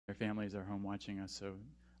their families are home watching us, so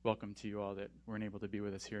welcome to you all that weren't able to be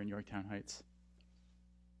with us here in Yorktown Heights.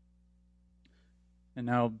 And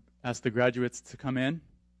now I'll ask the graduates to come in.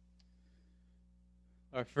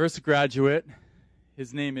 Our first graduate,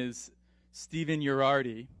 his name is Stephen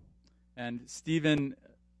Urardi, and Stephen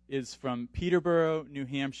is from Peterborough, New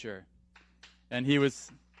Hampshire, and he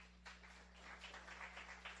was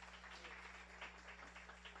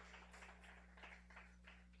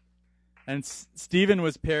Stephen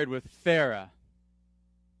was paired with Farah.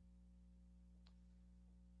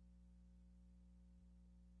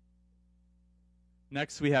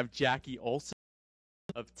 Next we have Jackie Olson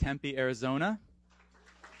of Tempe, Arizona.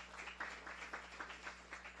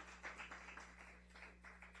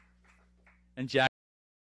 And Jack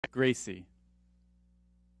Gracie.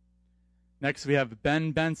 Next we have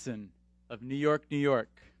Ben Benson of New York, New York.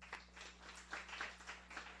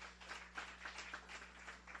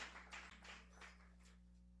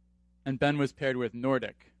 And Ben was paired with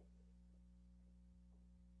Nordic.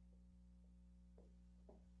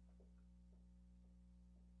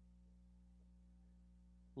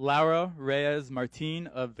 Laura Reyes Martin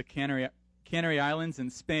of the Canary Islands in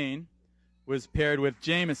Spain was paired with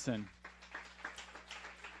Jameson.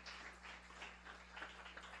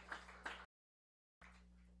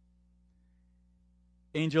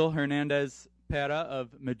 Angel Hernandez Pera of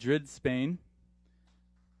Madrid, Spain.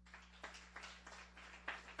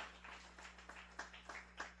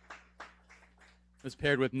 Was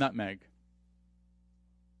paired with Nutmeg.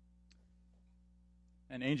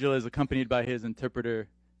 And Angel is accompanied by his interpreter,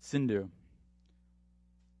 Sindhu.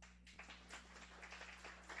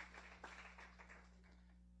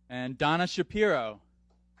 And Donna Shapiro.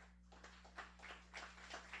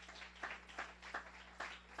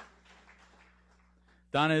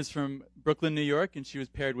 Donna is from Brooklyn, New York, and she was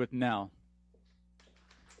paired with Nell.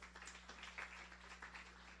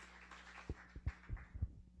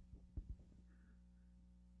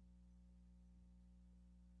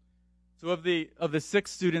 So of the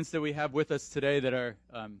 6 students that we have with us today that are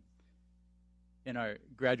in our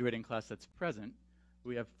graduating class that's present,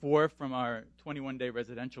 we have 4 from our 21-day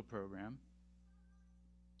residential program.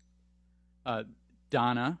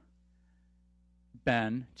 Donna,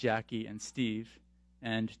 Ben, Jackie, and Steve,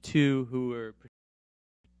 and 2 who are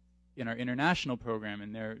in our international program,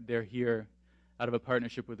 and they're here out of a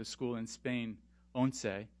partnership with a school in Spain, Once,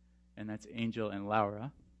 and that's Angel and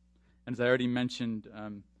Laura. And as I already mentioned,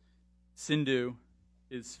 Sindhu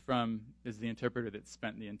is the interpreter that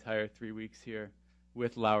spent the entire 3 weeks here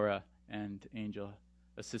with Laura and Angel,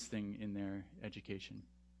 assisting in their education.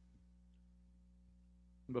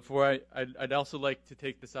 Before I'd also like to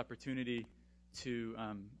take this opportunity to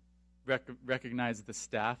recognize the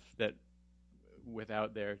staff that,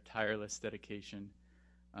 without their tireless dedication,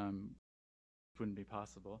 wouldn't be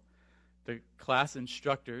possible. The class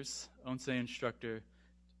instructors, Once instructor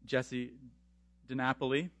Jesse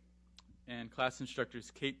DiNapoli, and class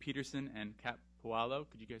instructors Kate Peterson and Kat Pualo.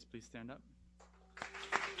 Could you guys please stand up?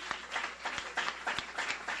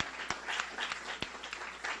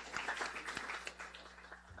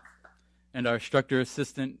 And our instructor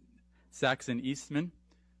assistant, Saxon Eastman,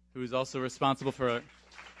 who is also responsible for,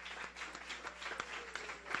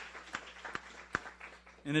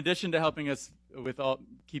 in addition to helping us with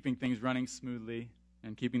keeping things running smoothly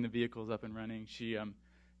and keeping the vehicles up and running, she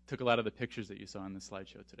took a lot of the pictures that you saw on the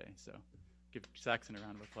slideshow today. So give Saxon a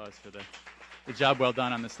round of applause for the job well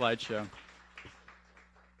done on the slideshow.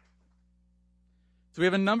 So we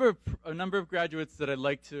have a number of graduates that I'd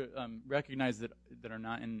like to recognize that are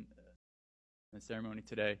not in the ceremony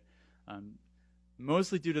today,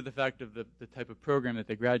 mostly due to the fact of the type of program that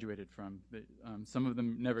they graduated from. Some of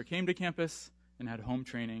them never came to campus and had home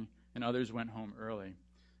training, and others went home early.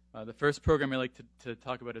 The first program I'd like to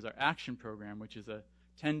talk about is our Action program, which is a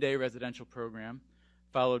 10-day residential program,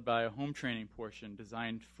 followed by a home training portion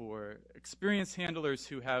designed for experienced handlers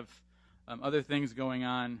who have other things going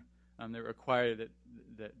on that require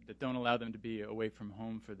that don't allow them to be away from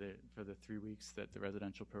home for the 3 weeks that the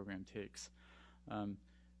residential program takes.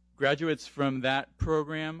 Graduates from that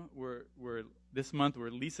program were this month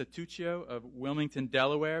were Lisa Tuccio of Wilmington,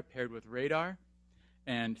 Delaware, paired with Radar,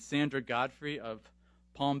 and Sandra Godfrey of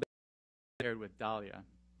Palm Bay, paired with Dahlia.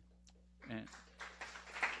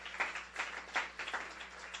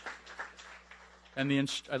 And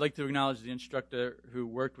I'd like to acknowledge the instructor who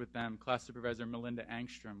worked with them, class supervisor Melinda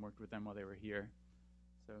Angstrom, worked with them while they were here.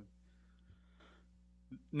 So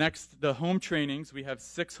next, the home trainings. We have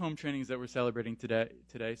 6 home trainings that we're celebrating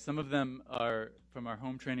today. Some of them are from our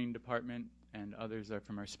home training department, and others are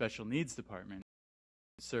from our special needs department.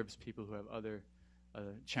 It serves people who have other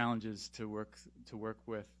challenges to work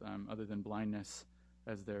with other than blindness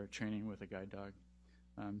as they're training with a guide dog.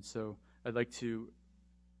 So I'd like to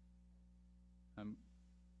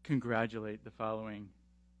congratulate the following.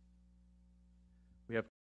 We have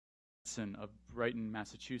Hudson of Brighton,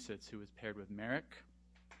 Massachusetts, who was paired with Merrick.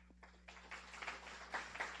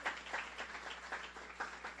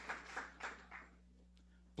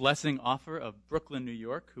 Blessing Offer of Brooklyn, New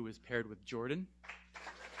York, who was paired with Jordan.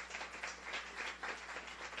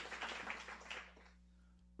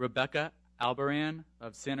 Rebecca Albaran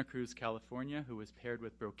of Santa Cruz, California, who was paired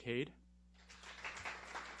with Brocade.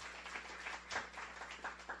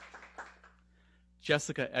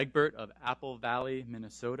 Jessica Egbert of Apple Valley,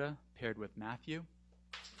 Minnesota, paired with Matthew.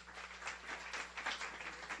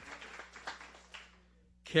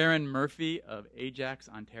 Karen Murphy of Ajax,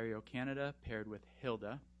 Ontario, Canada, paired with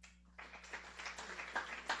Hilda.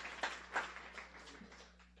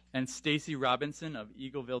 And Stacy Robinson of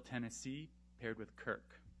Eagleville, Tennessee, paired with Kirk.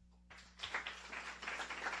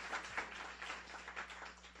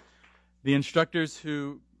 The instructors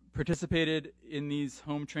who participated in these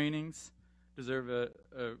home trainings deserve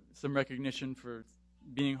some recognition for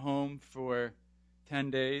being home for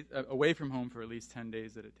 10 days, away from home for at least 10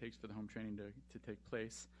 days that it takes for the home training to take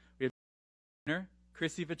place. We have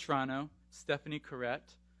Chrissy Vitrano, Stephanie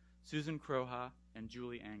Corrette, Susan Croha, and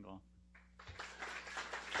Julie Angle.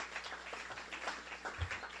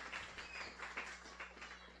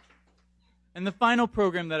 And the final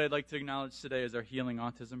program that I'd like to acknowledge today is our Healing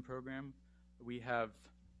Autism program. We have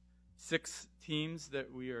 6 teams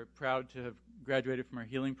that we are proud to have graduated from our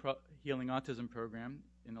Healing Autism program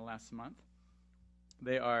in the last month.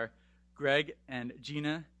 They are Greg and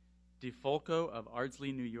Gina DeFolco of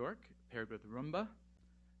Ardsley, New York, paired with Roomba.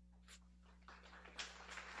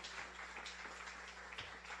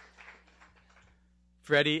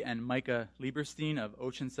 Freddie and Micah Lieberstein of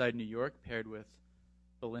Oceanside, New York, paired with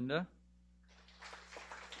Belinda.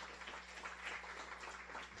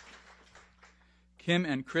 Kim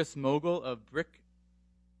and Chris Mogul of Brick,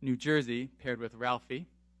 New Jersey, paired with Ralphie.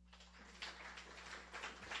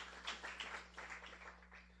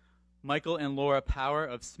 Michael and Laura Power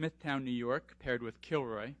of Smithtown, New York, paired with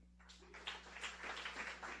Kilroy.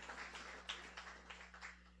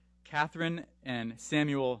 Catherine and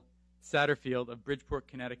Samuel Satterfield of Bridgeport,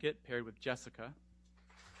 Connecticut, paired with Jessica.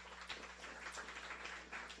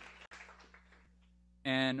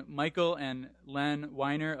 And Michael and Len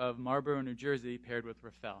Weiner of Marlborough, New Jersey, paired with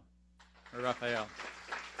Raphael.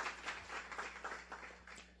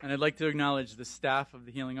 And I'd like to acknowledge the staff of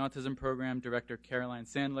the Healing Autism Program, Director Caroline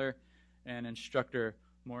Sandler, and Instructor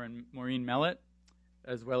Maureen Mellett,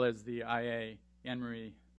 as well as the IA,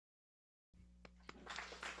 Anne-Marie.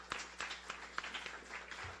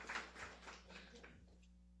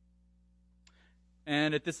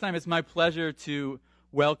 And at this time, it's my pleasure to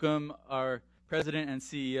welcome our President and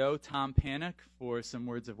CEO, Tom Panic, for some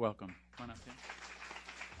words of welcome. Come on up, Tim.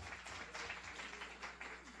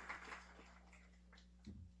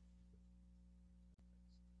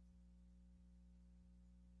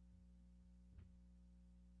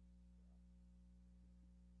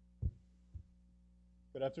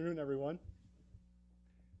 Good afternoon, everyone.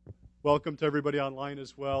 Welcome to everybody online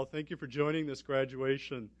as well. Thank you for joining this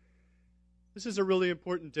graduation. This is a really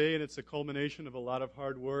important day, and it's a culmination of a lot of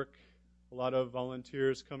hard work, a lot of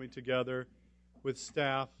volunteers coming together with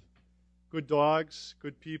staff, good dogs,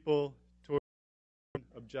 good people, toward an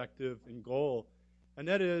objective and goal, and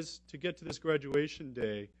that is to get to this graduation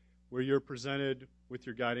day where you're presented with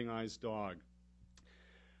your Guiding Eyes dog.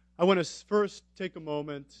 I want to first take a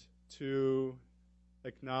moment to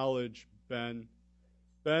acknowledge Ben.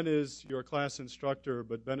 Ben is your class instructor,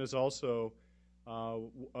 but Ben is also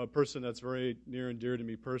a person that's very near and dear to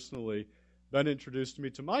me personally. Ben introduced me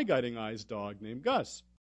to my Guiding Eyes dog named Gus.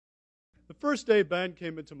 The first day Ben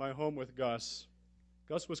came into my home with Gus,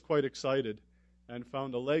 Gus was quite excited and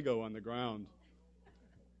found a Lego on the ground.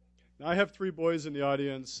 Now I have 3 boys in the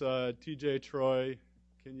audience. TJ, Troy,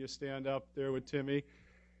 can you stand up there with Timmy?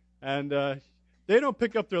 And they don't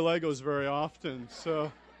pick up their Legos very often, so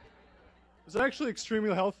it was actually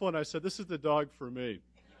extremely helpful, and I said, this is the dog for me.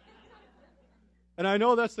 And I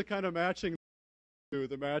know that's the kind of matching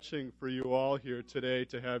for you all here today,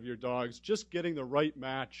 to have your dogs. Just getting the right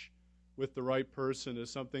match with the right person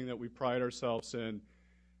is something that we pride ourselves in.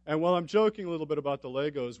 And while I'm joking a little bit about the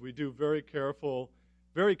Legos, we do very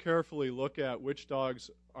carefully look at which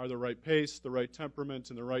dogs are the right pace, the right temperament,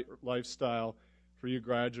 and the right lifestyle for you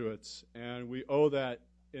graduates. And we owe that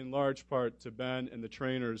in large part to Ben and the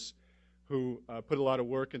trainers who put a lot of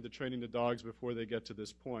work into training the dogs before they get to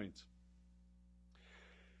this point.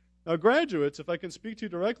 Now, graduates, if I can speak to you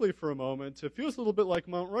directly for a moment, it feels a little bit like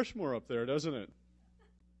Mount Rushmore up there, doesn't it?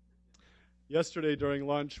 Yesterday during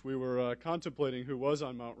lunch, we were contemplating who was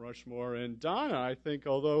on Mount Rushmore, and Donna, I think,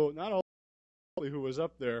 although not all who was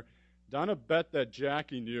up there, Donna bet that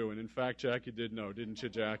Jackie knew, and in fact, Jackie did know, didn't you,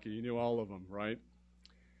 Jackie? You knew all of them, right?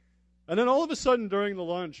 And then all of a sudden during the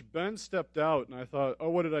lunch, Ben stepped out, and I thought, oh,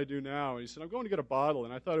 what did I do now? And he said, I'm going to get a bottle,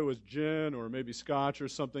 and I thought it was gin or maybe scotch or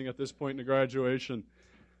something at this point in the graduation.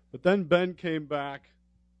 But then Ben came back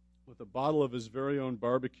with a bottle of his very own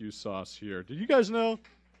barbecue sauce here. Did you guys know?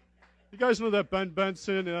 You guys know that Ben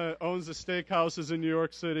Benson owns the steakhouses in New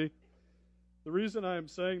York City? The reason I am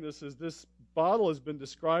saying this is this bottle has been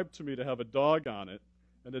described to me to have a dog on it,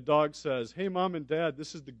 and the dog says, hey, Mom and Dad,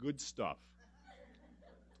 this is the good stuff.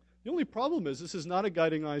 The only problem is this is not a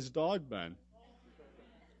Guiding Eyes dog, Ben.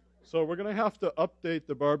 So we're going to have to update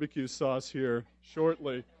the barbecue sauce here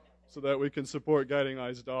shortly so that we can support Guiding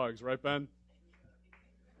Eyes dogs. Right, Ben?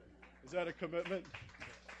 Is that a commitment?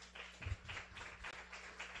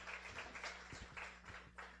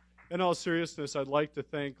 In all seriousness, I'd like to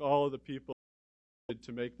thank all of the people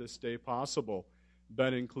to make this day possible,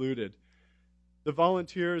 Ben included. The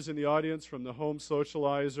volunteers in the audience, from the home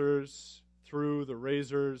socializers through the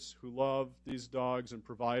raisers who love these dogs and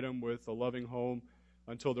provide them with a loving home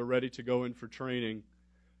until they're ready to go in for training,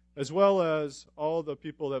 as well as all the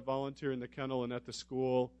people that volunteer in the kennel and at the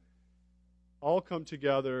school, all come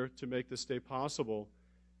together to make this day possible.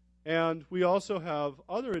 And we also have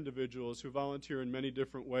other individuals who volunteer in many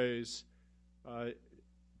different ways,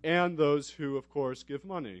 and those who, of course, give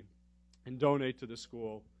money and donate to the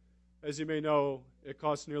school. As you may know, it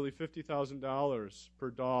costs nearly $50,000 per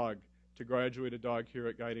dog to graduate a dog here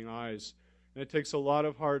at Guiding Eyes. And it takes a lot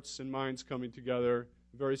of hearts and minds coming together,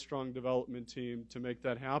 a very strong development team to make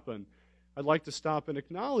that happen. I'd like to stop and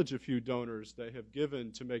acknowledge a few donors that have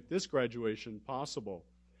given to make this graduation possible.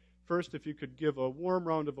 First, if you could give a warm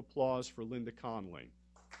round of applause for Linda Conley.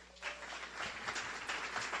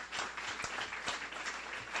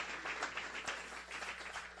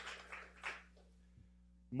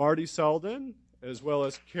 Marty Selden, as well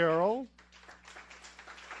as Carol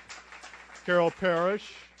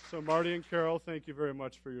Parrish. So Marty and Carol, thank you very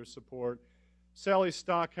much for your support. Sally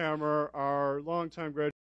Stockhammer, our longtime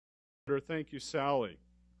graduate, thank you, Sally.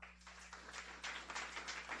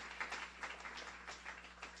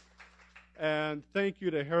 And thank you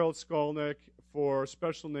to Harold Skolnick for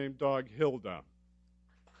special name dog Hilda.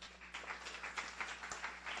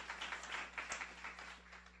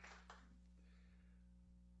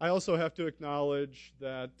 I also have to acknowledge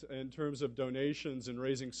that in terms of donations and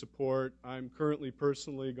raising support, I'm currently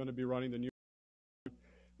personally going to be running the new.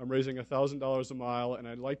 I'm raising $1,000 a mile, and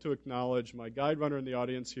I'd like to acknowledge my guide runner in the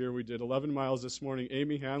audience here. We did 11 miles this morning,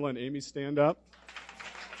 Amy Hanlon. Amy, stand up.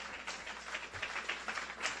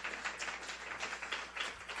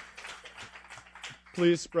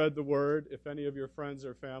 Please spread the word. If any of your friends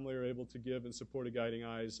or family are able to give and support a Guiding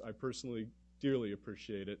Eyes, I personally dearly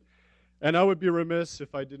appreciate it. And I would be remiss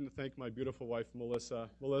if I didn't thank my beautiful wife, Melissa.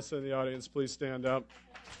 Melissa in the audience, please stand up.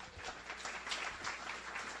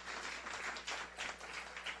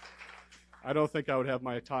 I don't think I would have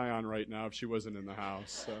my tie on right now if she wasn't in the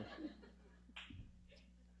house. So.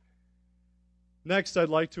 Next, I'd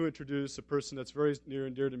like to introduce a person that's very near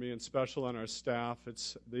and dear to me and special on our staff.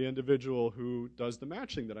 It's the individual who does the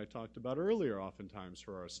matching that I talked about earlier oftentimes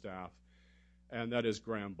for our staff, and that is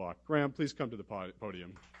Graham Buck. Graham, please come to the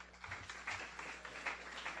podium.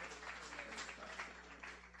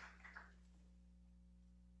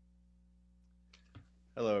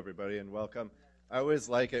 Hello, everybody, and welcome. I always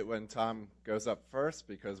like it when Tom goes up first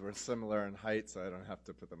because we're similar in height, so I don't have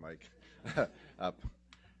to put the mic up.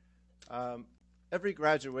 Every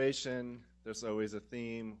graduation, there's always a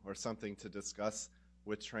theme or something to discuss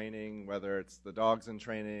with training, whether it's the dogs in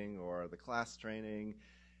training or the class training.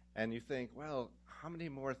 And you think, well, how many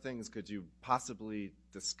more things could you possibly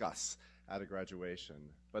discuss at a graduation?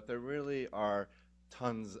 But there really are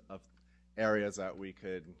tons of areas that we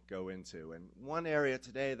could go into. And one area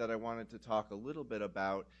today that I wanted to talk a little bit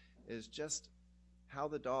about is just how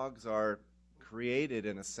the dogs are created,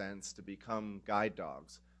 in a sense, to become guide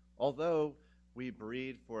dogs. Although we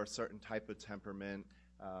breed for a certain type of temperament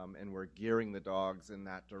and we're gearing the dogs in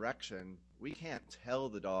that direction, we can't tell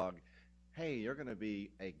the dog, hey, you're going to be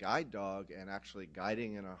a guide dog and actually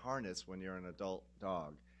guiding in a harness when you're an adult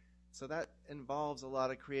dog. So that involves a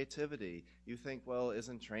lot of creativity. You think, well,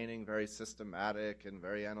 isn't training very systematic and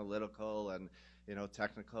very analytical and,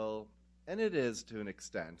 technical? And it is to an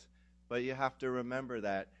extent. But you have to remember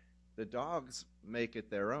that the dogs make it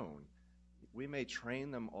their own. We may train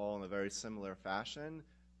them all in a very similar fashion,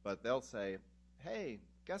 but they'll say, hey,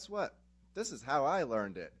 guess what? This is how I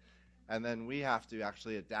learned it. And then we have to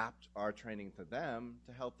actually adapt our training to them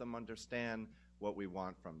to help them understand what we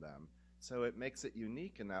want from them. So it makes it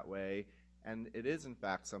unique in that way, and it is, in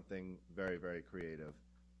fact, something very, very creative.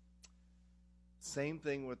 Same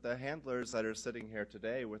thing with the handlers that are sitting here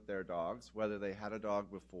today with their dogs, whether they had a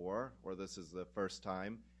dog before or this is the first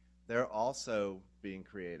time, they're also being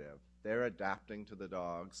creative. They're adapting to the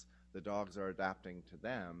dogs are adapting to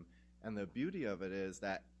them, and the beauty of it is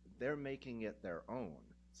that they're making it their own.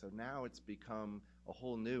 So now it's become a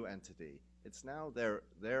whole new entity. It's now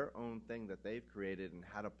their own thing that they've created and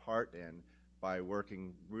had a part in by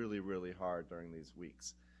working really, really hard during these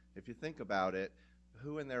weeks. If you think about it,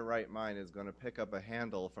 who in their right mind is going to pick up a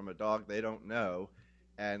handle from a dog they don't know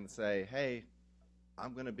and say, hey,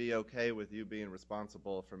 I'm going to be okay with you being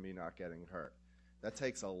responsible for me not getting hurt? That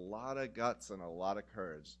takes a lot of guts and a lot of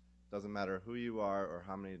courage. Doesn't matter who you are or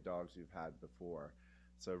how many dogs you've had before.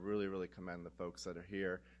 So really, really commend the folks that are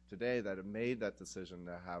here today that have made that decision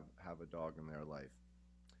to have a dog in their life.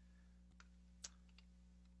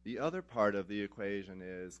 The other part of the equation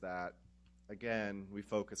is that, again, we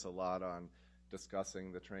focus a lot on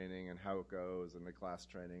discussing the training and how it goes and the class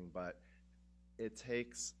training, but it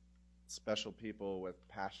takes special people with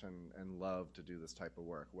passion and love to do this type of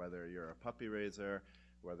work. Whether you're a puppy raiser,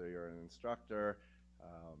 whether you're an instructor,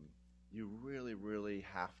 you really, really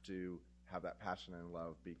have to have that passion and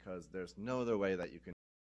love, because there's no other way that you can.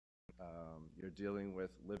 You're dealing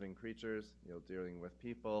with living creatures, you're dealing with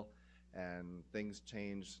people, and things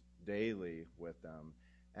change daily with them.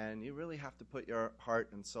 And you really have to put your heart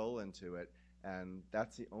and soul into it, and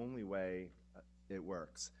that's the only way it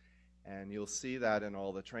works. And you'll see that in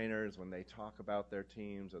all the trainers when they talk about their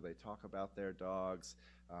teams or they talk about their dogs.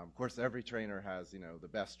 Of course, every trainer has, the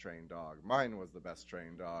best trained dog. Mine was the best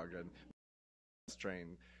trained dog and best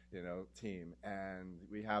trained, team. And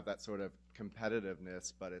we have that sort of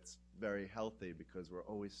competitiveness, but it's very healthy because we're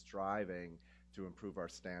always striving to improve our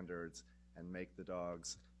standards and make the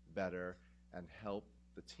dogs better and help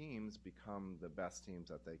the teams become the best teams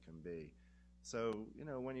that they can be. So,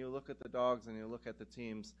 when you look at the dogs and you look at the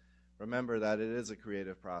teams, remember that it is a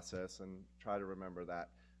creative process, and try to remember that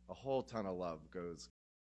a whole ton of love goes.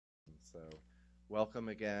 So welcome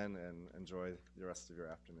again, and enjoy the rest of your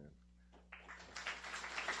afternoon.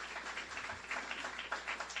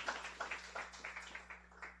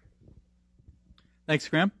 Thanks,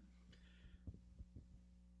 Graham.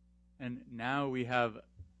 And now we have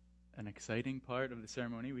an exciting part of the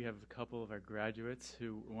ceremony. We have a couple of our graduates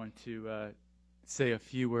who want to say a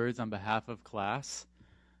few words on behalf of class.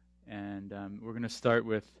 And we're going to start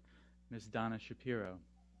with Ms. Donna Shapiro.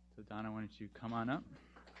 So Donna, why don't you come on up?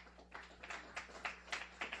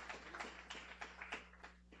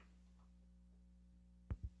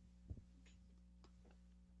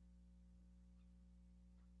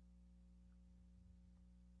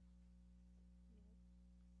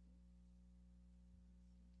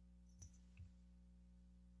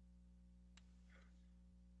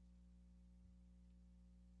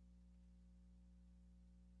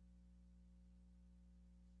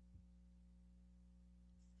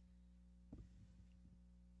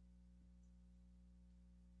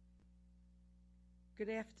 Good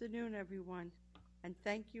afternoon, everyone, and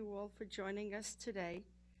thank you all for joining us today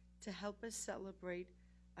to help us celebrate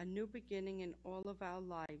a new beginning in all of our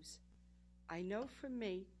lives. I know for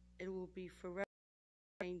me, it will be forever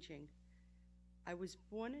changing. I was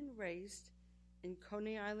born and raised in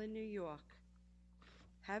Coney Island, New York.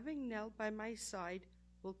 Having Nell by my side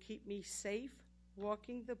will keep me safe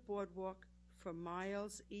walking the boardwalk for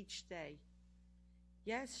miles each day.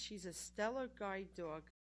 Yes, she's a stellar guide dog.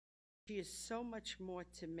 She is so much more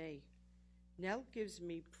to me. Nell gives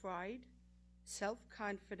me pride,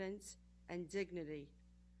 self-confidence, and dignity.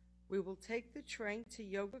 We will take the train to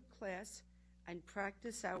yoga class and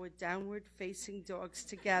practice our downward-facing dogs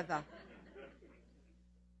together.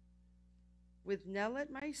 With Nell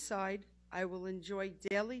at my side, I will enjoy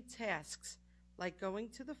daily tasks like going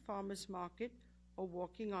to the farmer's market or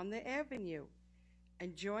walking on the avenue,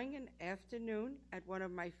 enjoying an afternoon at one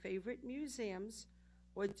of my favorite museums,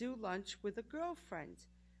 or do lunch with a girlfriend,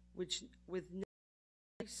 with Nell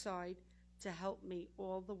at my side to help me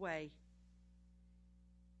all the way.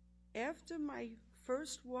 After my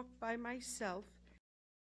first walk by myself,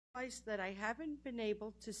 I realized that I haven't been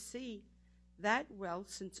able to see that well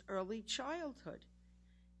since early childhood.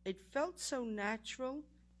 It felt so natural,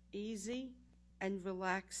 easy, and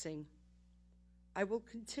relaxing. I will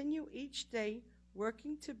continue each day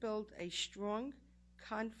working to build a strong,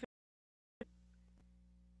 confident.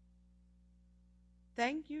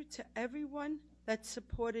 Thank you to everyone that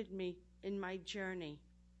supported me in my journey.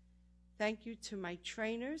 Thank you to my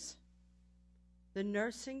trainers, the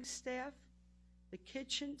nursing staff, the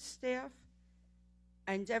kitchen staff,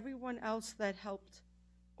 and everyone else that helped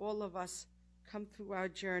all of us come through our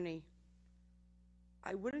journey.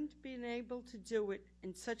 I wouldn't have been able to do it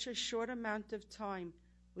in such a short amount of time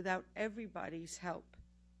without everybody's help.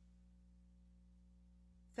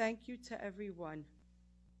 Thank you to everyone.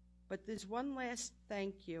 But there's one last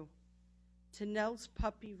thank you to Nell's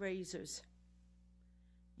Puppy Raisers.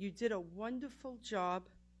 You did a wonderful job,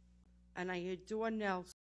 and I adore Nell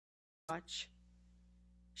so much.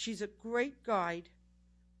 She's a great guide,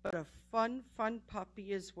 but a fun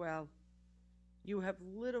puppy as well. You have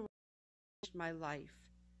literally changed my life.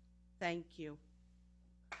 Thank you.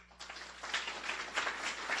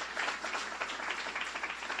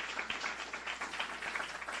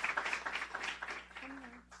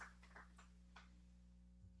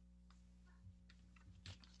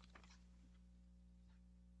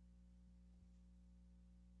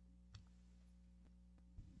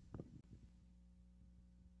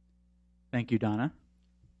 Thank you, Donna.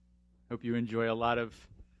 Hope you enjoy a lot of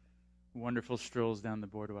wonderful strolls down the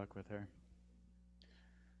boardwalk with her.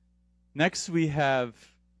 Next, we have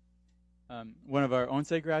one of our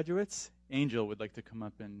ONSE graduates, Angel, would like to come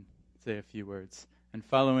up and say a few words. And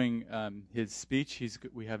following his speech,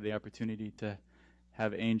 we have the opportunity to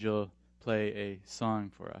have Angel play a song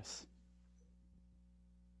for us.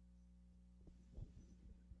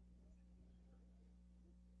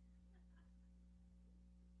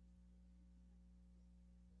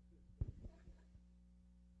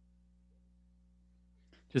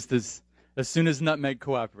 Just as soon as Nutmeg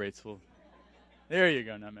cooperates, we'll. There you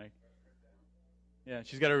go, Nutmeg. Yeah,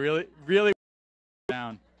 she's got to really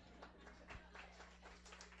down.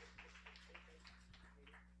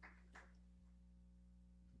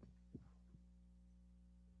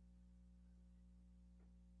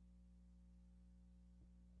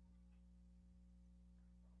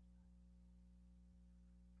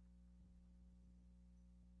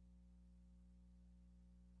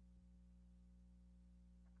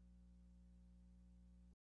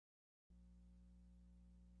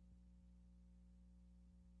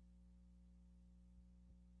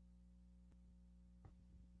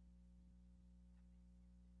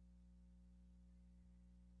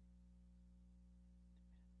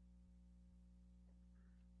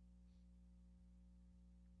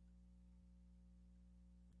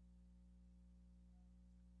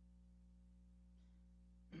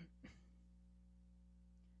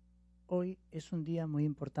 Hoy es un día muy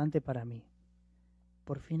importante para mí.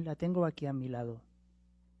 Por fin la tengo aquí a mi lado.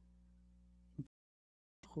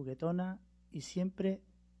 Juguetona y siempre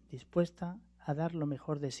dispuesta a dar lo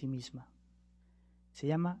mejor de sí misma. Se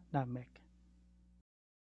llama Nutmeg.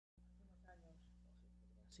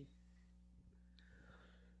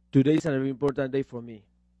 Today is a very important day for me.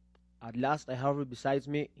 At last I have her beside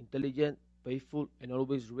me, intelligent, faithful, and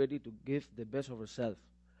always ready to give the best of herself.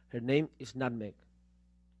 Her name is Nutmeg.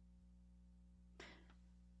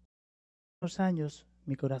 Hace unos años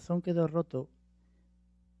mi corazón quedó roto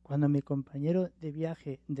cuando mi compañero de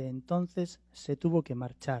viaje de entonces se tuvo que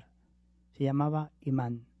marchar. Se llamaba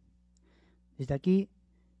Imán. Desde aquí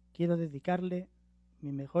quiero dedicarle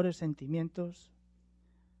mis mejores sentimientos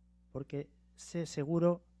porque sé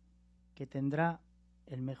seguro que tendrá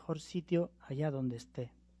el mejor sitio allá donde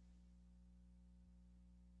esté.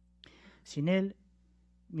 Sin él,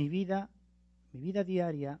 mi vida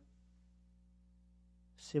diaria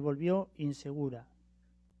se volvió insegura.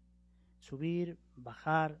 Subir,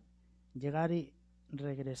 bajar, llegar y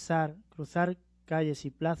regresar, cruzar calles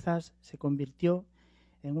y plazas se convirtió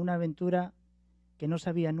en una aventura que no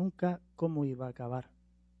sabía nunca cómo iba a acabar.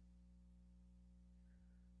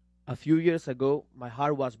 A few years ago, my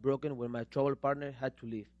heart was broken when my travel partner had to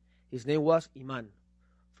leave. His name was Iman.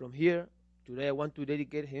 From here, today I want to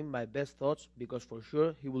dedicate him my best thoughts because for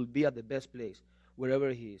sure he will be at the best place,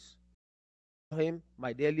 wherever he is. Without him,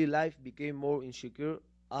 my daily life became more insecure.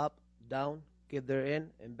 Up, down, get there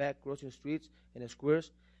and back, crossing streets and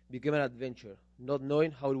squares became an adventure, not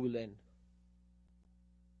knowing how it will end.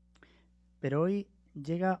 Pero hoy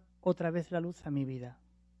llega otra vez la luz a mi vida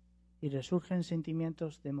y resurgen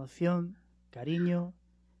sentimientos de emoción, cariño,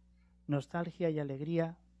 nostalgia y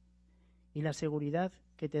alegría y la seguridad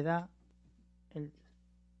que te da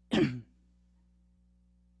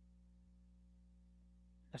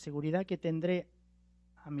la seguridad que tendré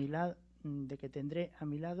a mi lado, de que tendré a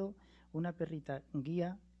mi lado una perrita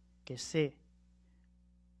guía que sé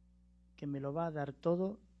que me lo va a dar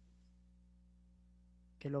todo,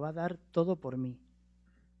 que lo va a dar todo por mí.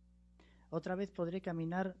 Otra vez podré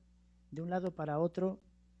caminar de un lado para otro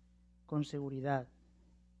con seguridad,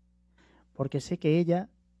 porque sé que ella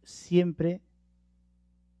siempre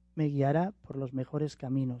me guiará por los mejores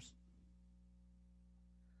caminos.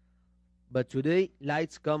 But today,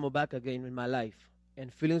 lights come back again in my life, and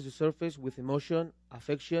feelings resurface with emotion,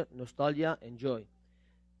 affection, nostalgia, and joy.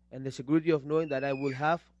 And the security of knowing that I will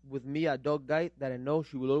have with me a dog guide that I know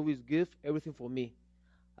she will always give everything for me.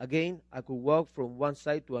 Again, I could walk from one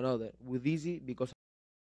side to another with easy because she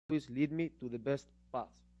always lead me to the best path.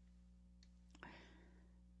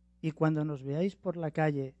 Y cuando nos veáis por la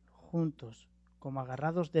calle juntos, como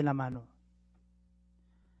agarrados de la mano,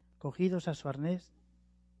 cogidos a su arnés,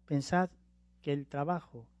 pensad que el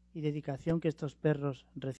trabajo y dedicación que estos perros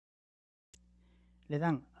reciben le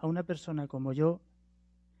dan a una persona como yo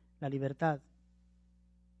la libertad,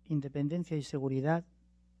 independencia y seguridad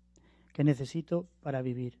que necesito para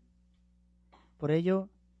vivir. Por ello,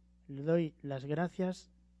 le doy las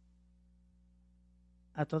gracias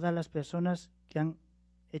a todas las personas que han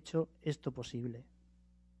hecho esto posible.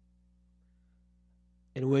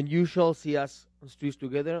 And when you shall see us on streets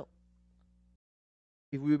together,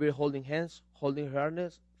 if we were holding hands, holding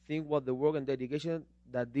harness, think what the work and dedication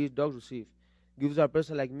that these dogs receive gives a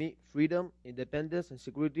person like me freedom, independence, and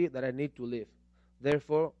security that I need to live.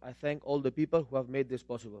 Therefore, I thank all the people who have made this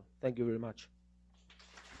possible. Thank you very much.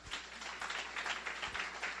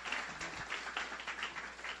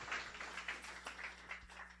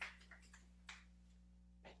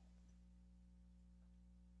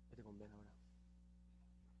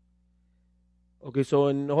 Okay, so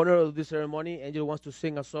in honor of this ceremony, Angel wants to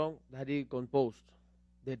sing a song that he composed.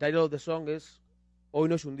 The title of the song is Hoy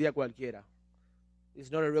no es un día cualquiera.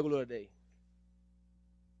 It's not a regular day.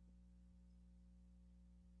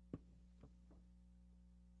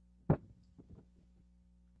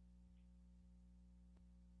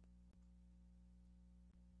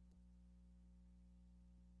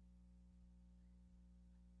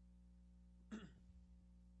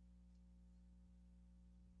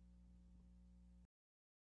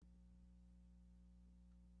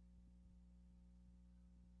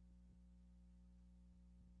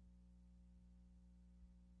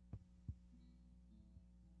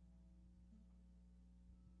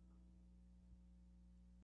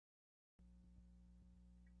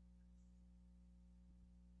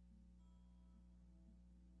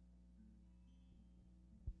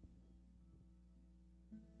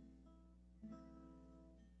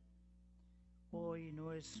 Hoy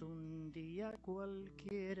no es un día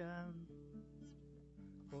cualquiera,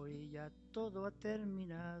 hoy ya todo ha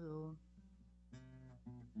terminado.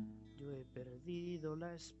 Yo he perdido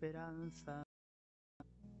la esperanza,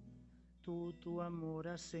 tú tu amor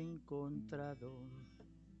has encontrado.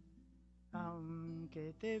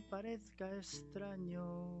 Aunque te parezca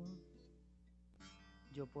extraño,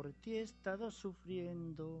 yo por ti he estado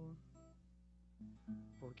sufriendo,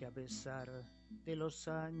 porque a pesar de los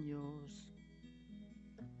años,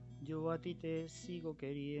 yo a ti te sigo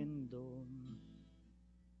queriendo.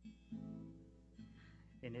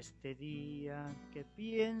 En este día que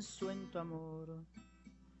pienso en tu amor,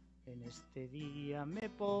 en este día me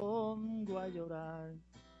pongo a llorar,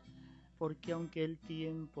 porque aunque el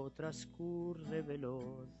tiempo transcurre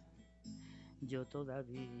veloz, yo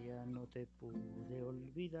todavía no te pude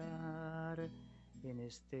olvidar. En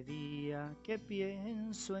este día que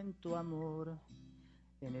pienso en tu amor,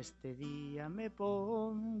 en este día me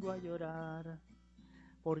pongo a llorar,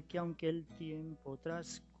 porque aunque el tiempo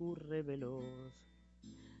transcurre veloz,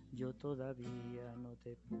 yo todavía no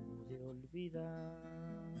te pude olvidar.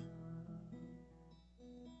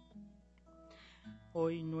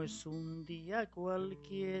 Hoy no es un día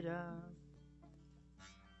cualquiera,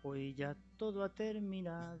 hoy ya todo ha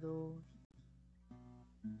terminado.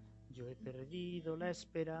 Yo he perdido la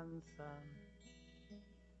esperanza,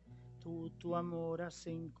 tú tu amor has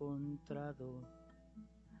encontrado.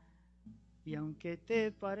 Y aunque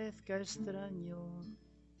te parezca extraño,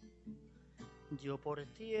 yo por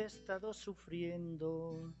ti he estado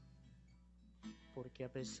sufriendo, porque a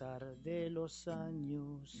pesar de los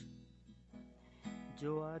años,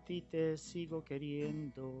 yo a ti te sigo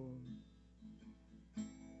queriendo.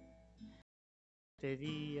 Este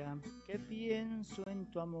día que pienso en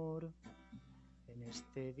tu amor, en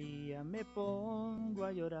este día me pongo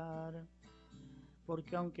a llorar,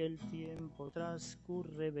 porque aunque el tiempo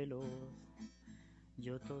transcurre veloz,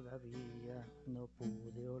 yo todavía no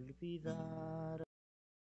pude olvidar.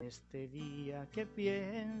 En este día que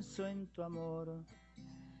pienso en tu amor,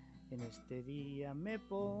 en este día me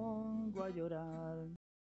pongo a llorar,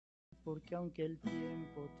 porque aunque el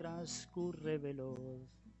tiempo transcurre veloz,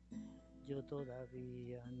 yo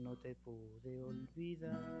todavía no te pude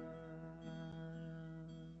olvidar.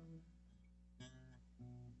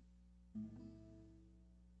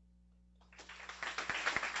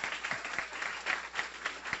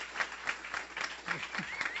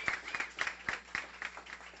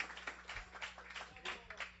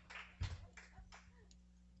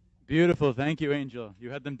 Beautiful. Thank you, Angel.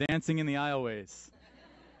 You had them dancing in the aisleways.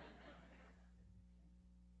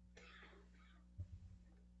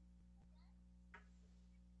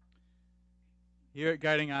 Here at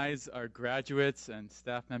Guiding Eyes are graduates and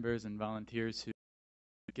staff members and volunteers who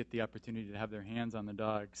get the opportunity to have their hands on the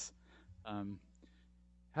dogs.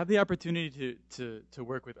 Have the opportunity to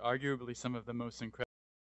work with arguably some of the most incredible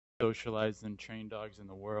socialized and trained dogs in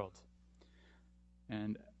the world.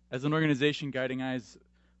 And as an organization, Guiding Eyes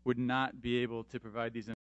would not be able to provide these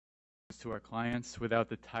to our clients without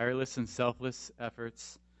the tireless and selfless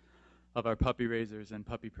efforts of our puppy raisers and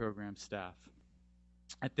puppy program staff.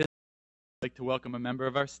 At this time, I'd like to welcome a member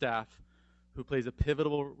of our staff who plays a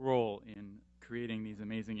pivotal role in creating these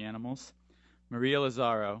amazing animals, Maria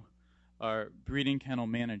Lazaro, our breeding kennel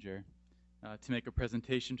manager, to make a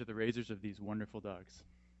presentation to the raisers of these wonderful dogs.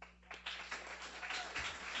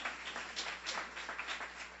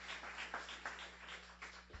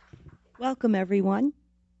 Welcome, everyone.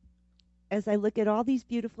 As I look at all these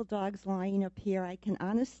beautiful dogs lying up here, I can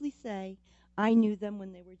honestly say I knew them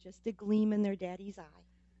when they were just a gleam in their daddy's eye.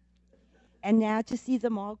 And now to see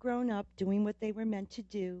them all grown up doing what they were meant to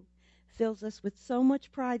do fills us with so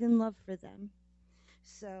much pride and love for them.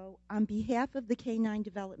 So on behalf of the Canine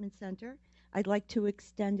Development Center, I'd like to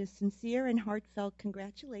extend a sincere and heartfelt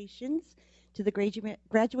congratulations to the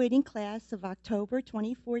graduating class of October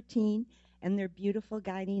 2014 and their beautiful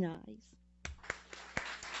Guiding Eyes.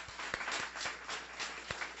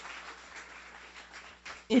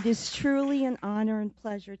 It is truly an honor and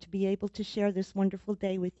pleasure to be able to share this wonderful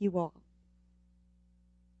day with you all.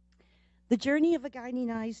 The journey of a Guiding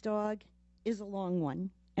Eyes dog is a long one,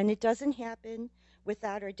 and it doesn't happen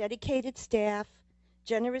without our dedicated staff,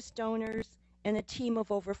 generous donors, and a team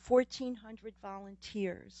of over 1,400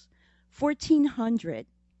 volunteers. 1,400.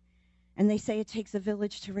 And they say it takes a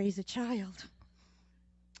village to raise a child.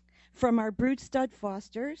 From our brood stud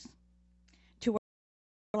fosters to our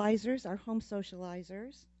socializers, our home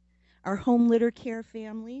socializers, our home litter care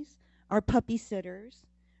families, our puppy sitters,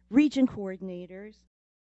 region coordinators,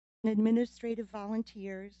 and administrative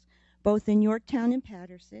volunteers, both in Yorktown and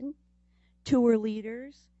Patterson, tour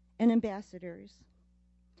leaders, and ambassadors.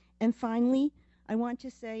 And finally, I want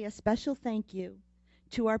to say a special thank you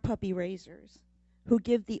to our puppy raisers who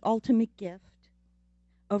give the ultimate gift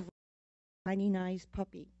of Guiding Eyes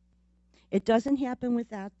puppy. It doesn't happen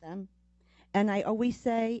without them. And I always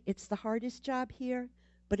say it's the hardest job here,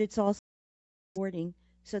 but it's also rewarding.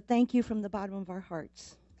 So thank you from the bottom of our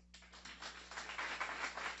hearts.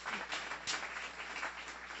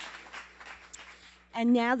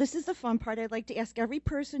 And now this is the fun part. I'd like to ask every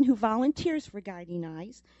person who volunteers for Guiding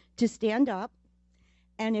Eyes to stand up.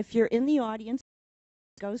 And if you're in the audience,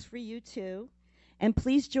 it goes for you too. And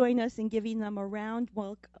please join us in giving them a round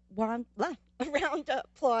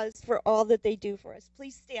applause for all that they do for us.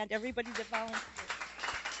 Please stand, everybody that volunteers.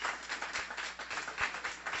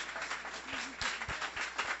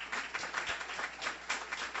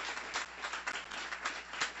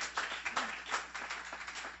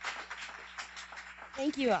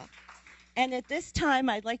 Thank you all. And at this time,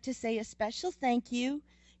 I'd like to say a special thank you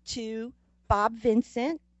to Bob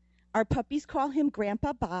Vincent. Our puppies call him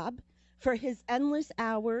Grandpa Bob, for his endless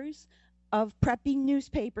hours of prepping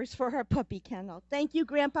newspapers for our puppy kennel. Thank you,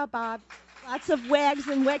 Grandpa Bob. Lots of wags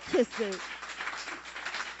and wet kisses.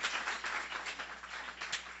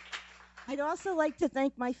 I'd also like to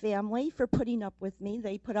thank my family for putting up with me.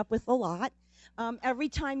 They put up with a lot. Every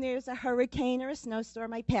time there's a hurricane or a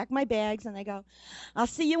snowstorm, I pack my bags and I go, I'll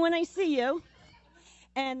see you when I see you.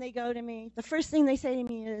 And they go to me, the first thing they say to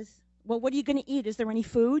me is, well, what are you going to eat? Is there any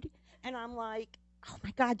food? And I'm like, oh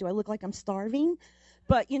my God, do I look like I'm starving?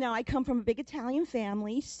 But, you know, I come from a big Italian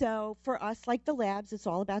family, so for us, like the Labs, it's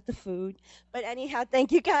all about the food. But anyhow,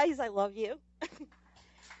 thank you guys. I love you.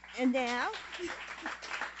 And now,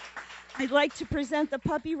 I'd like to present the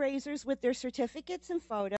puppy raisers with their certificates and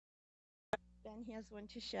photos. Ben has one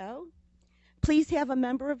to show. Please have a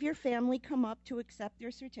member of your family come up to accept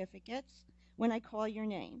their certificates when I call your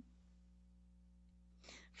name.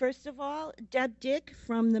 First of all, Deb Dick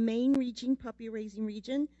from the Maine Region Puppy Raising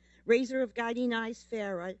Region, raiser of Guiding Eyes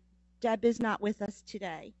Farah. Deb is not with us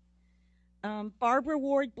today. Barbara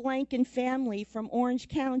Ward Blank and family from Orange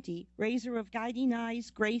County, raiser of Guiding Eyes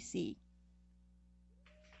Gracie.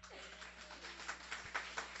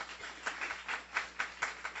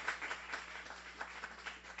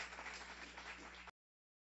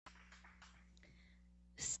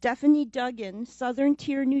 Stephanie Duggan, Southern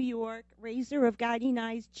Tier, New York, raiser of Guiding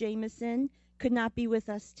Eyes Jameson, could not be with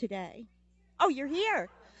us today. Oh, you're here.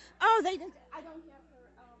 Oh, they didn't. I don't have her.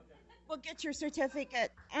 We'll get your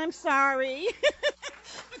certificate. I'm sorry.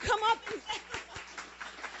 Come up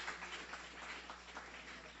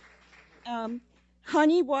and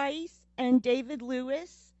Honey Weiss and David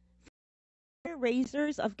Lewis,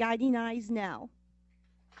 raisers of Guiding Eyes Now.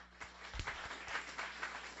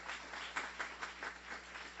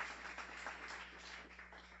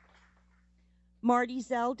 Marty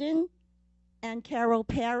Zeldin and Carol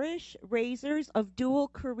Parrish, raisers of Dual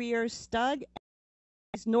Career Stud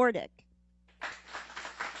and Nordic.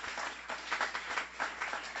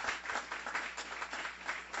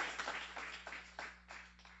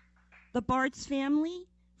 The Bartz family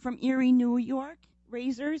from Erie, New York,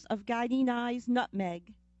 raisers of Guiding Eyes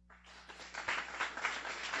Nutmeg.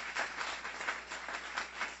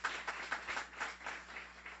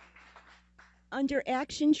 Under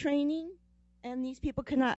action training, and these people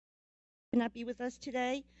cannot be with us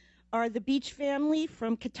today, are the Beach family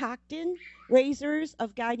from Catoctin, raisers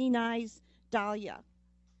of Guiding Eyes Dahlia.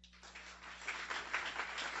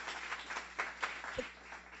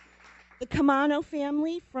 The Camano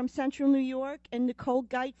family from Central New York and Nicole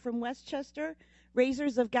Geit from Westchester,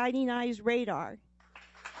 raisers of Guiding Eyes Radar.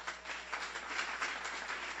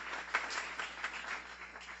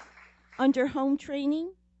 Under home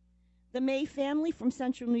training, the May family from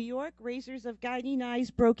Central New York, raisers of Guiding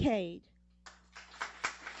Eyes Brocade.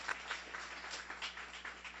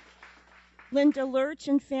 Linda Lurch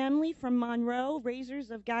and family from Monroe,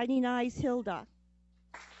 raisers of Guiding Eyes Hilda.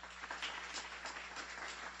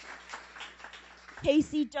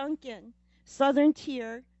 Casey Duncan, Southern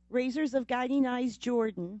Tier, raisers of Guiding Eyes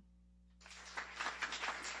Jordan.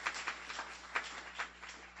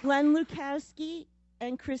 Glenn Lukowski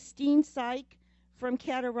and Christine Syke from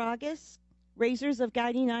Cattaraugus, raisers of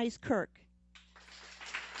Guiding Eyes Kirk.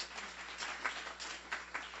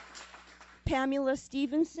 Pamela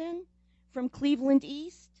Stevenson from Cleveland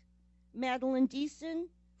East. Madeline Deason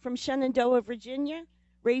from Shenandoah, Virginia,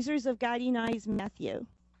 raisers of Guiding Eyes Matthew.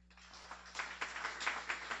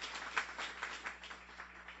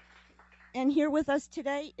 And here with us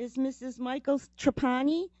today is Mrs. Michael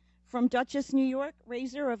Trapani from Dutchess, New York,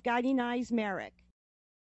 raiser of Guiding Eyes Merrick.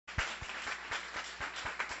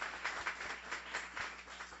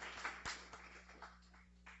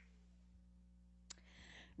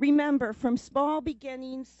 Remember, from small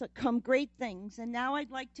beginnings come great things. And now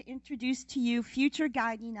I'd like to introduce to you future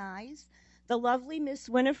Guiding Eyes, the lovely Miss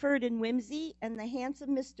Winifred and Whimsy and the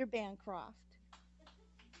handsome Mr. Bancroft.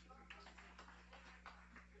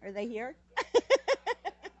 Are they here?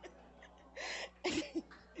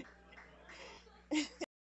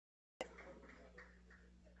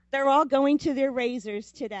 They're all going to their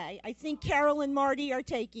raisers today. I think Carol and Marty are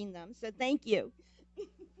taking them, so thank you.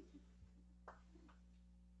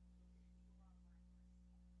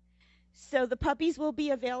 So the puppies will be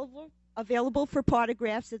available for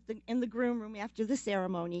autographs in the groom room after the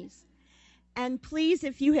ceremonies. And please,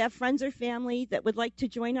 if you have friends or family that would like to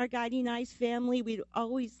join our Guiding Eyes family, we'd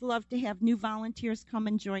always love to have new volunteers come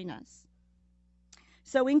and join us.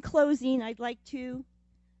 So in closing, I'd like to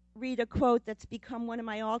read a quote that's become one of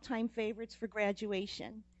my all-time favorites for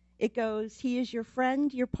graduation. It goes, "He is your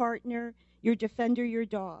friend, your partner, your defender, your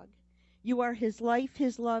dog. You are his life,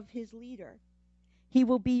 his love, his leader. He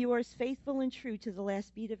will be yours faithful and true to the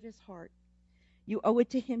last beat of his heart. You owe it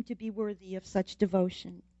to him to be worthy of such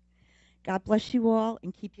devotion. God bless you all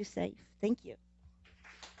and keep you safe. Thank you."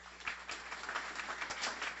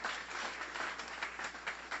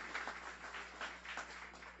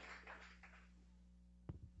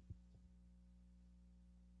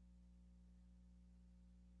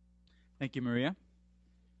 Thank you, Maria.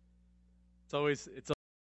 It's always to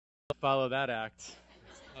follow that act.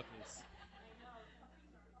 Puppies.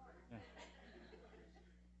 Yeah.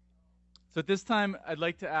 So at this time, I'd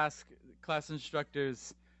like to ask class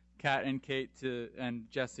instructors Kat and Kate and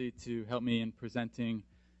Jesse to help me in presenting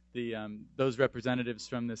those representatives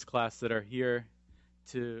from this class that are here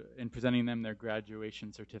in presenting them their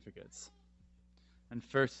graduation certificates. And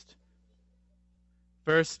first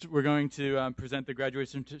we're going to present the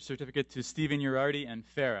graduation certificate to Stephen Urardi and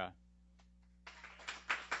Farah.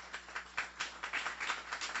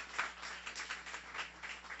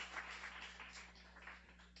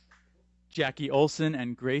 Jackie Olson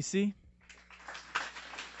and Gracie.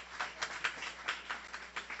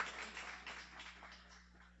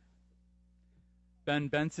 Ben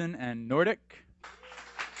Benson and Nordic.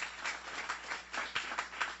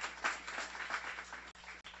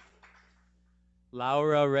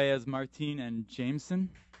 Laura Reyes Martin and Jameson.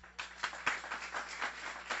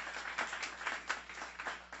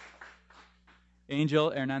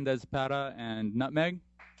 Angel Hernandez Para and Nutmeg.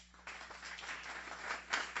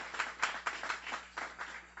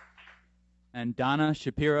 And Donna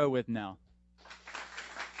Shapiro with Nell.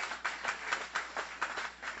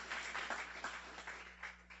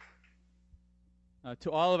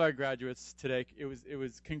 To all of our graduates today, it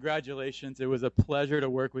was congratulations. It was a pleasure to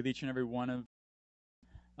work with each and every one of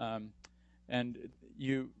and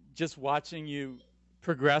you just watching you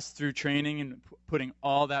progress through training and putting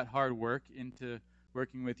all that hard work into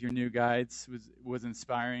working with your new guides was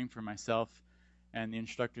inspiring for myself and the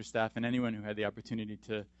instructor staff and anyone who had the opportunity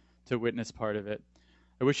to witness part of it.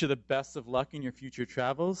 I wish you the best of luck in your future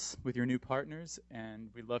travels with your new partners, and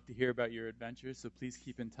we'd love to hear about your adventures, so please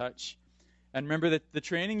keep in touch. And remember that the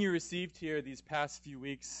training you received here these past few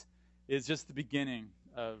weeks is just the beginning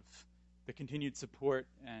of the continued support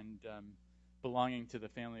and belonging to the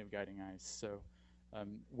family of Guiding Eyes. So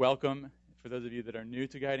welcome for those of you that are new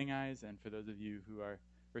to Guiding Eyes, and for those of you who are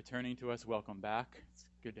returning to us, welcome back. It's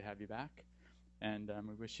good to have you back, and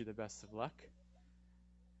we wish you the best of luck.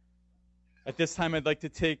 At this time, I'd like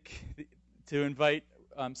to invite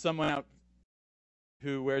someone out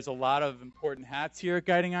who wears a lot of important hats here at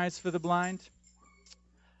Guiding Eyes for the Blind.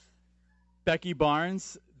 Becky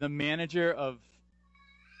Barnes, the manager of...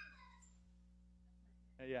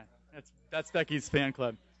 yeah, that's Becky's fan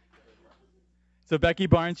club. So Becky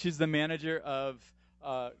Barnes, she's the manager of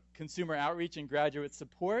consumer outreach and graduate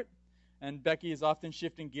support. And Becky is often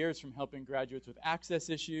shifting gears from helping graduates with access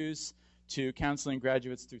issues to counseling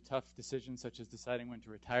graduates through tough decisions such as deciding when to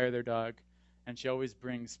retire their dog. And she always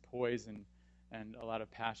brings poise and a lot of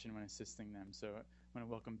passion when assisting them. So I want to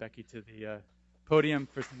welcome Becky to the podium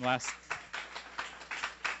for some last...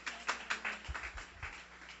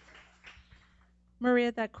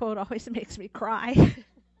 Maria, that quote always makes me cry.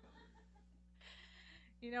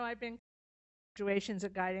 You know, I've been graduations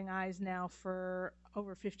at Guiding Eyes now for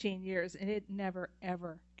over 15 years, and it never,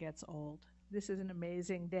 ever gets old. This is an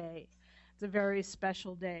amazing day. It's a very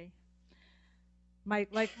special day.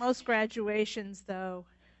 Like most graduations, though,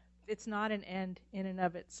 it's not an end in and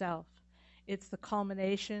of itself. It's the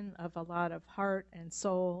culmination of a lot of heart and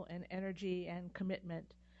soul and energy and commitment.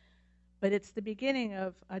 But it's the beginning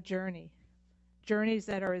of a journey. Journeys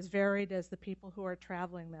that are as varied as the people who are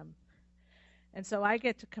traveling them. And so I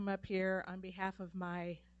get to come up here on behalf of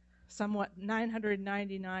my somewhat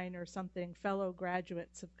 999 or something fellow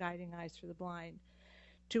graduates of Guiding Eyes for the Blind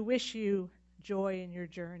to wish you joy in your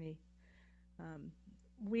journey.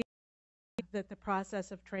 We know that the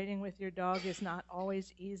process of training with your dog is not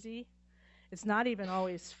always easy. It's not even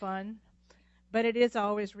always fun, but it is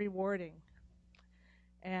always rewarding.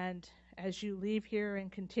 And as you leave here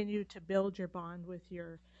and continue to build your bond with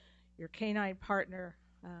your canine partner,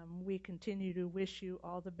 we continue to wish you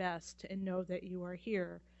all the best and know that you are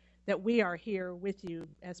here, that we are here with you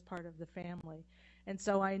as part of the family. And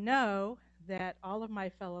so I know that all of my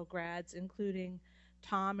fellow grads, including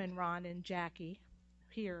Tom and Ron and Jackie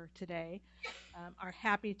here today, are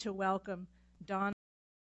happy to welcome Don,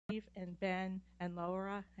 Steve, and Ben and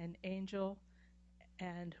Laura and Angel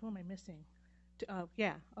and who am I missing?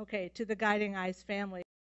 To the Guiding Eyes family.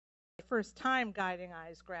 First-time Guiding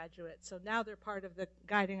Eyes graduates, so now they're part of the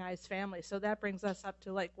Guiding Eyes family. So that brings us up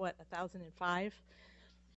to 1,005?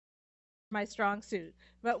 My strong suit.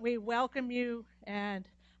 But we welcome you, and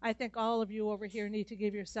I think all of you over here need to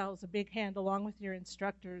give yourselves a big hand along with your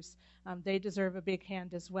instructors. They deserve a big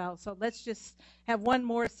hand as well. So let's just have one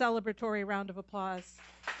more celebratory round of applause.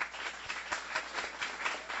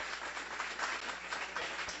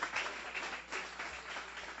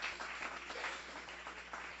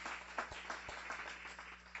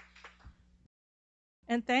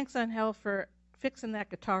 And thanks, Angel, for fixing that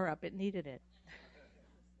guitar up. It needed it.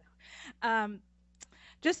 As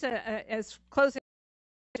closing,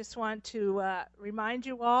 I just want to remind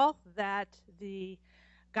you all that the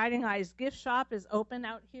Guiding Eyes gift shop is open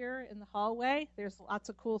out here in the hallway. There's lots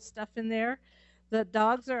of cool stuff in there. The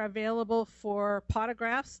dogs are available for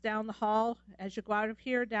autographs down the hall. As you go out of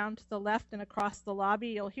here, down to the left and across the lobby,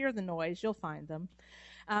 you'll hear the noise. You'll find them.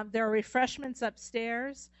 There are refreshments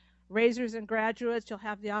upstairs. Razors and graduates, you'll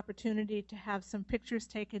have the opportunity to have some pictures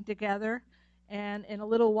taken together. And in a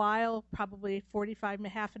little while, probably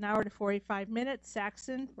half an hour to 45 minutes,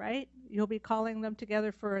 Saxon, right? You'll be calling them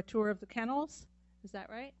together for a tour of the kennels. Is that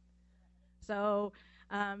right? So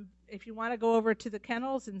if you want to go over to the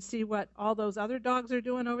kennels and see what all those other dogs are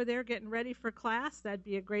doing over there getting ready for class, that'd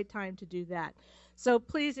be a great time to do that. So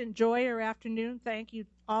please enjoy your afternoon. Thank you,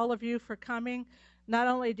 all of you, for coming. Not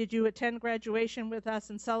only did you attend graduation with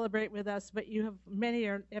us and celebrate with us, but you have many,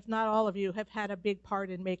 or if not all of you, have had a big part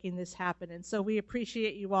in making this happen. And so we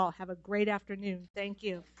appreciate you all. Have a great afternoon. Thank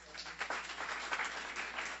you.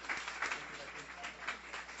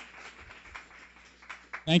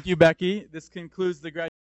 Thank you, Becky. This concludes the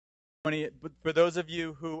graduation ceremony. But for those of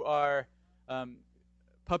you who are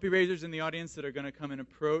puppy raisers in the audience that are going to come and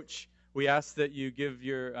approach, we ask that you give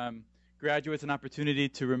your graduates an opportunity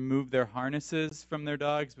to remove their harnesses from their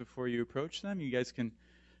dogs before you approach them. You guys can,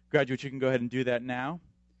 graduates, you can go ahead and do that now.